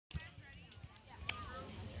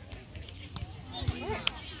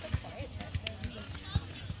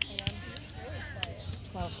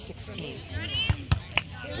16.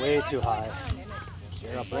 Way too high.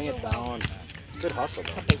 Kira, bring it down. Good hustle,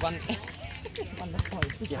 though. But they won, won the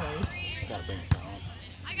point. Yeah, just gotta bring it down.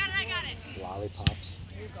 I got it. Lollipops.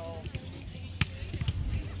 Here you go.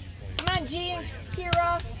 Come on, G,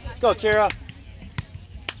 Kira. Let's go, Kira.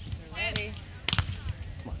 Ready.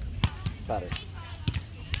 Come on. Better.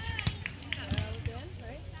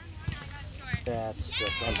 That's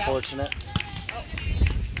just unfortunate.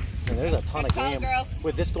 And there's a ton of game.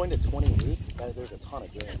 With this going to 28, there's a ton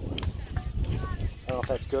of game. I don't know if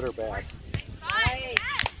that's good or bad.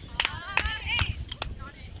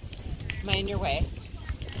 Am I in your way?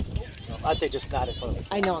 No, I'd say just not in front of me.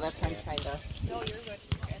 I know, that's what I'm trying to. No, you're good.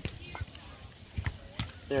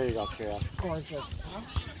 There you go, Kira. Gorgeous. Huh?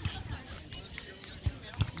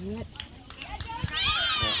 Yeah,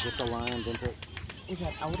 hit the line, didn't it? Is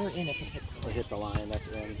that out or in if it hits Or hit the line, that's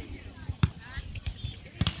in.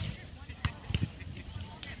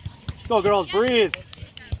 Let's go, girls, breathe!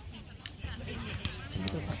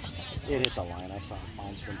 It hit the line, I saw it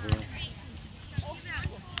bounce from here.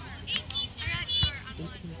 18,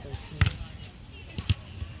 13.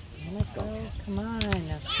 Let's go, come on.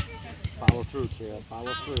 Follow through, Kira,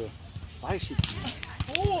 follow through. Why is she...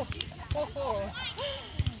 Oh.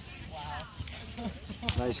 Wow.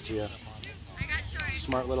 Nice, Gia.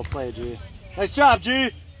 Smart little play, G. Nice job,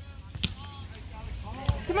 G!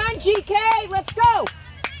 Come on, GK, let's go!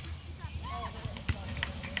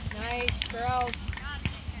 Nice, girls.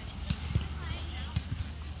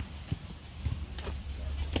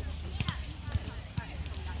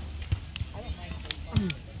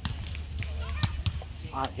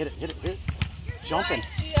 Hit it, hit it, hit it. Jump and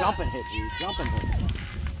hit, G. Jump and hit.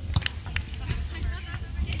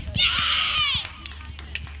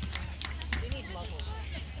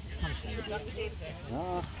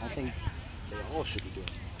 I think they all should be doing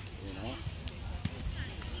that, you know?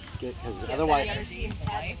 Because otherwise, it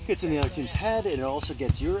gets in the other team's head, and it also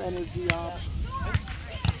gets your energy up.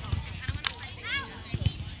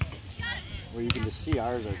 Where you can just see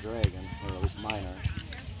ours are dragging, or at least mine are.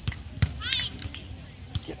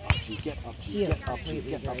 Get up, G, get up, G, get up, G,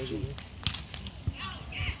 get up, G.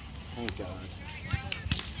 Thank God.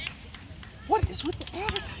 What is with the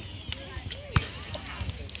advertising?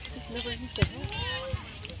 This never used to happen.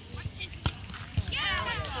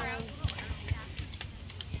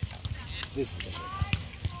 This is it.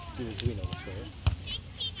 Do we know this, right?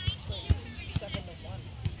 7 to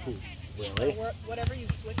 1. Really? Whatever you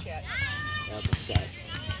switch at. That's a set.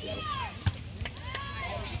 Yep.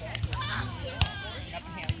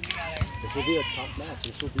 This will be a tough match.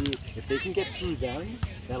 This will be, if they can get through them,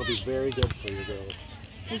 that'll be very good for your girls.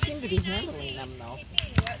 They seem to be handling them though.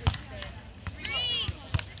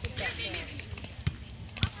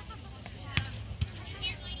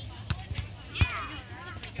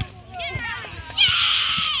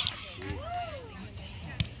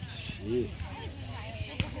 Jeez.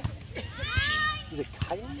 Is it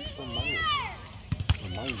Kylie or Miley? Or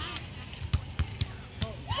Miley?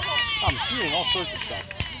 I'm hearing all sorts of stuff.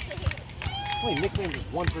 Wait, nicknames is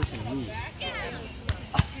one person me.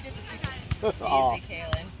 Oh. Easy,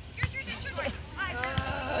 Kaylin.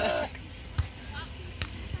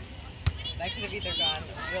 That could have either gone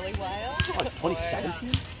really wild. Oh, it's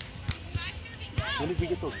 2017? When did we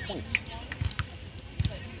get those points?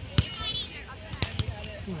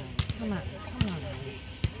 Come on, come on, come on.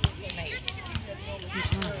 Nice.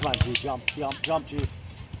 Come on, G, jump, jump, jump, G.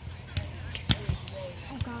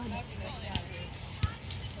 Oh God.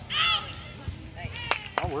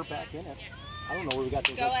 Oh, we're back in it. I don't know where we got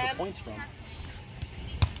those extra points from.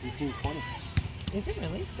 18-20. Is it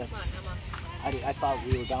really? That's. I thought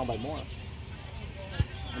we were down by more.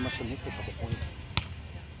 I must have missed a couple points.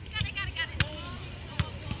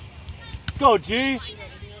 Let's go, G.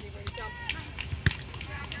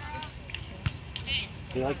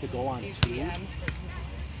 They like to go on 2.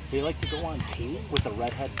 They like to go on 2 with the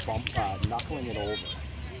redhead bump, knuckling it over.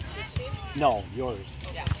 No, yours.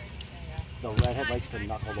 Yeah. The redhead likes to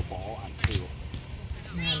knuckle the ball on 2.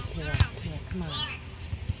 Come on, Kira, come on.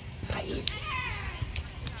 Nice.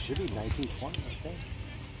 Should be 19-20, I think.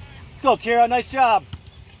 Let's go, Kira. Nice job.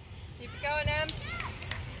 Keep it going, Em.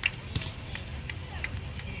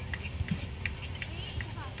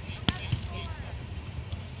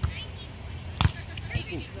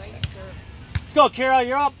 Let's go, Kira.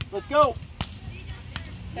 You're up. Let's go.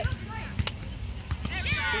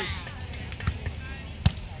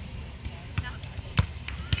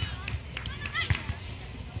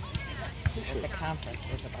 What the conference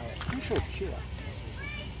was about. I'm sure it's Kira.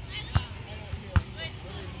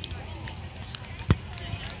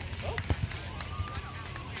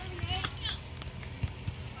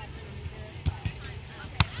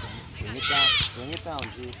 it down,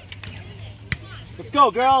 G. Let's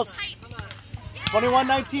go, girls.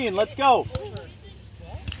 21-19. Let's go.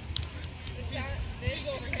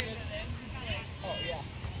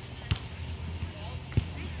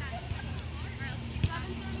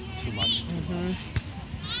 Too much. Mm-hmm.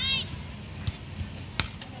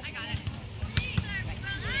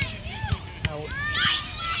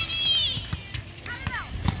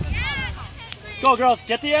 Let's go, girls.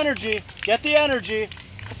 Get the energy. Get the energy.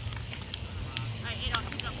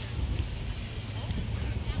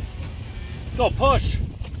 Let's go, push.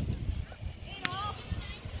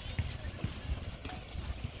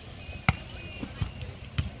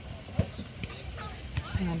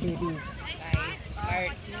 Come on, baby. Nice.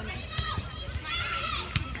 Smart.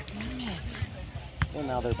 And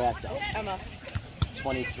now they're back down. Emma.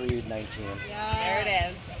 23-19. There it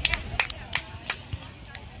is.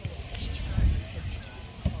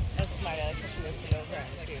 That's smart. I like how she moved it over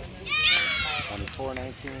too.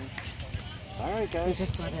 24-19. All right, guys.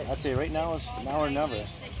 Just let it- I'd say right now is now or never. If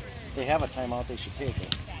they have a timeout, they should take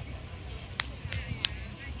it.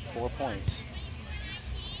 4 points.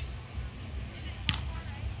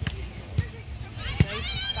 Nice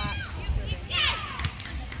spot.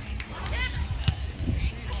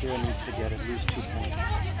 Kira needs to get at least 2 points.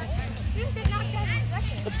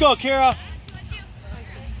 Let's go, Kira.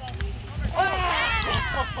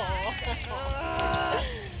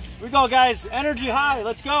 Here we go, guys. Energy high.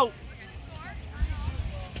 Let's go.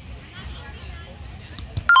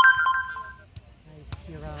 Nice,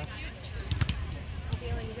 Kira.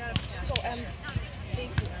 Go, Emma.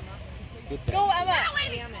 Thank you, Emma. Good Go,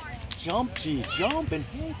 thing. Emma. Jump, G. Jump and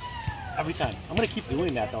hit. Every time. I'm going to keep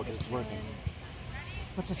doing that, though, because it's working.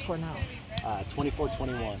 What's the score now?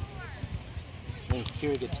 24-21. When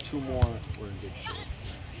Kira gets 2 more, we're in good shape.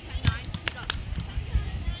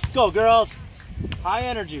 Let's go, girls. High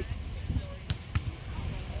energy.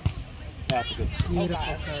 That's a good serve.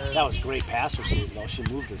 Beautiful serve. That was a great pass receive, though. She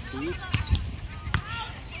moved her feet.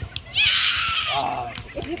 Ah, that's a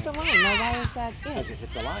It smart hit the game. line. Now why is that Because it? it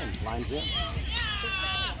hit the line. Line's in.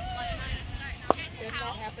 If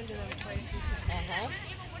that happened to them, uh-huh.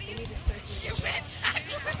 They need to start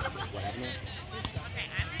What happened?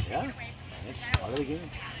 Yeah, it's part of the game.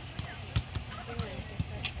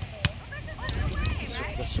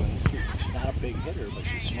 The swing, she's not a big hitter, but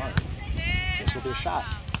she's smart. This will be a shot.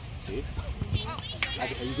 See? I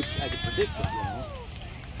could predict it, you know.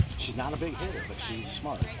 She's not a big hitter, but she's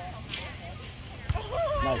smart.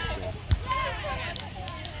 Nice, Kira.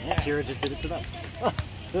 Yeah, Kira just did it to them.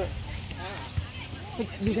 But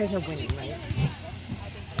you guys are winning, right?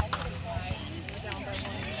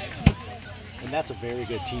 And that's a very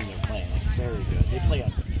good team they're playing. Very good. They play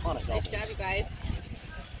a ton of doubles. Nice job, you guys.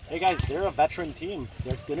 Hey guys, they're a veteran team.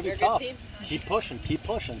 They're going to be They're a good tough. team. Keep pushing, keep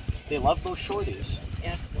pushing. They love those shorties.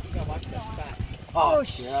 Yes, you gotta watch that spot. Oh,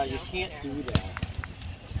 Kira, you can't do that.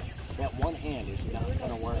 That one hand is not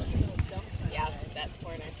going to work. Yes, that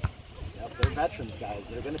corner. Yep, they're veterans, guys.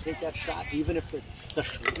 They're going to take that shot, even if the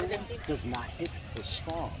shorter one does not hit as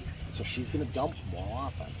strong. So she's going to dump more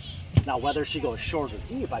often. Now, whether she goes short or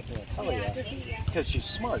deep, I can't tell you. Because she's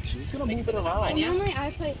smart. She's going to move it around. Normally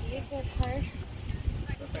I play deep with her.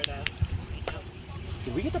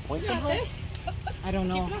 Did we get the points somehow? I don't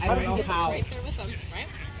know. I don't know how. Right there with them, right?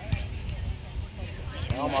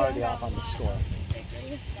 Well, I'm already off on the score.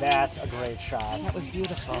 That's a great shot. That was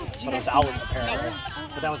beautiful. But it was out, apparently.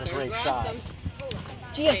 But that was a great shot.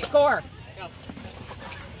 Gia, score. Go.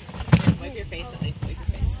 Wipe your face at least. Wipe your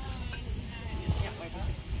face. Yeah, wipe your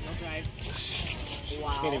face. No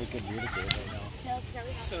drive. Can't even communicate right now.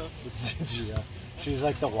 So, It's Gia. She's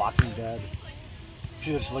like the Walking Dead.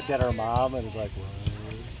 She just looked at her mom and was like, what?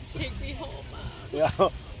 take me home, Mom. Yeah.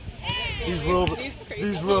 These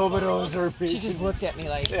Robitos are making... She just looked at me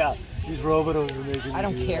like, Yeah. These Robitos are making... I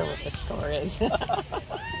don't me care do what the score is.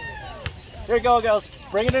 Here you go, girls.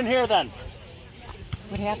 Bring it in here then.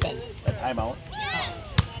 What happened? A timeout.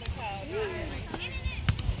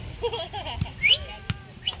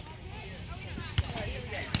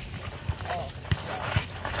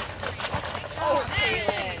 Oh,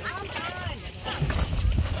 Kaylin.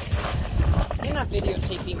 You're not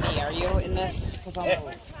videotaping me, are you, in this? Because I'm...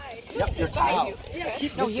 Yep, you're tied.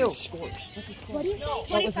 Keep No, missing you. scores. What do you say?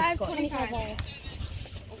 25, 25. Oh,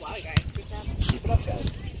 wow, you guys. Good job. Keep it up,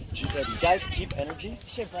 guys. You guys keep energy.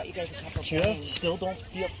 Should have brought you guys a couple Cheer. things. Still don't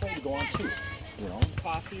be afraid to go on 2. You know?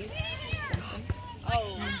 Coffees.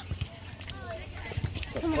 Oh.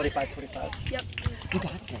 That's 25-25. You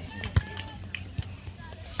got this.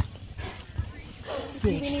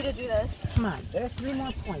 We need to do this. Come on. 3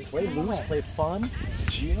 more points. Play Get away. loose, play fun.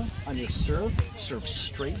 Gia, on your serve, serve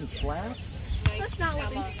straight and flat. Let's not let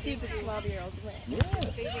these stupid 12-year-olds win. Yeah.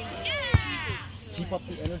 Keep up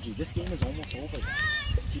the energy. This game is almost over.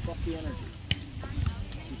 Keep up the energy.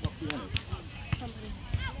 Keep up the energy.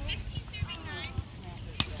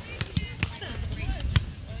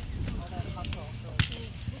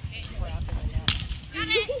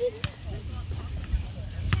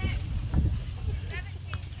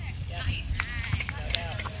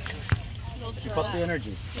 Keep up the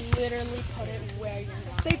energy. Literally put it where you're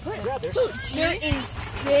not. They put Yeah, they're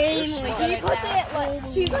insanely good. She puts it like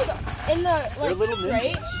she's like in the They're like little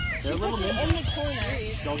straight. ninjas. They're She little puts it in ninjas. the corner.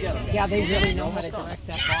 Don't get them. Yeah, they really know how to direct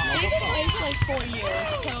that ball. I've been playing for like 4 years,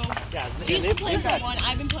 so Yeah, and she's been playing they've for got, one.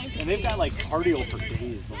 I've been playing for and they've got like cardio for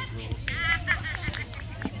days. Those girls.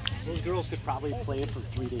 Those girls could probably play for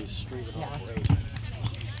 3 days straight without a break.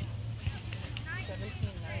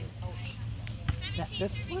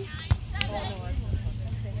 This one?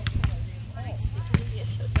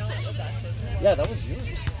 Yeah, that was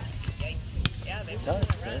yours. They're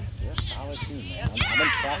a solid team, man. I'm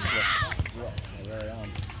impressed with them. I really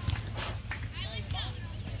am.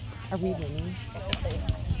 Are we winning?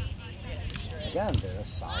 Again, they're a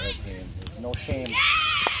solid team. There's no shame.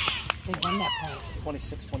 They won that point.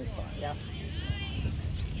 26-25. Yeah.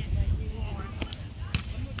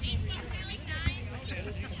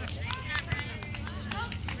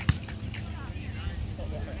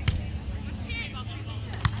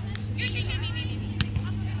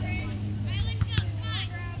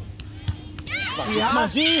 Come on,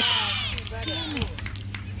 G!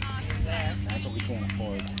 That's what we can't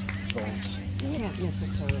afford. Those. You can't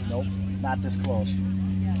necessarily. Nope, not this close.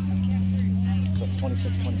 So it's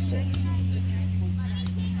 26-26.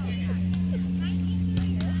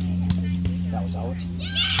 That was out.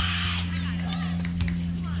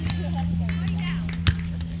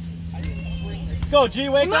 Let's go, G,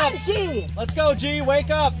 wake Come up! on, G! Let's go, G, wake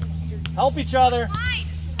up! Help each other.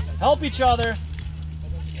 Help each other.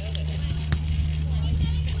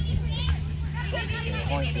 Game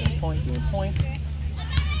point, game point, game point.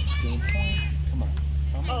 Game point. Come on.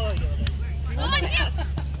 Come on.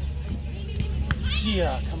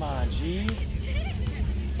 Gia, come on, G.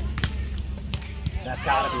 That's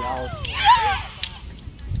gotta be out.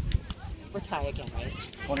 We're tie again, right?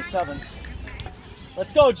 27s.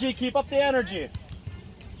 Let's go, G. Keep up the energy.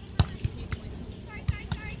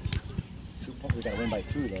 2 points. We gotta win by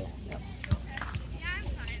 2, though. Yep.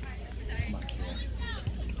 Come on, Kira.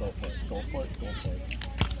 Go for it. Go for it. Go for it.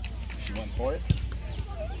 She went for it.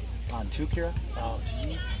 On 2, Kira. Oh,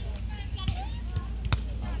 G.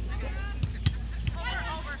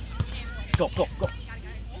 Go, go, go.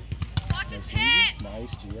 Nice, easy.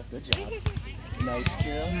 Nice, Gia. Good job. Nice,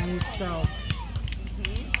 Kira. Nice throw.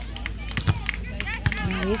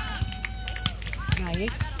 Nice.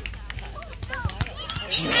 Nice.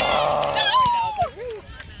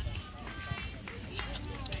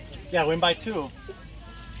 Yeah, win by 2.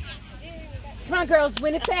 Come on, girls,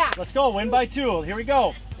 win it back. Let's go, win by 2. Here we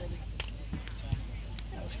go.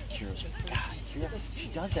 That was Kira's. God, Kira, she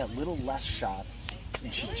does that little less shot,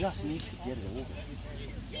 and she just needs to get it over.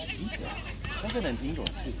 Eat that. Does it in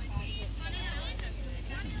England, too.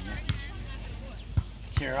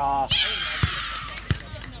 Kira.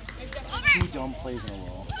 2 dumb plays in a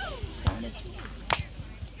row. Darn it.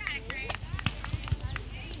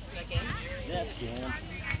 that game. That's game.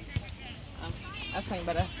 That's fine,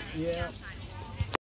 but Yeah.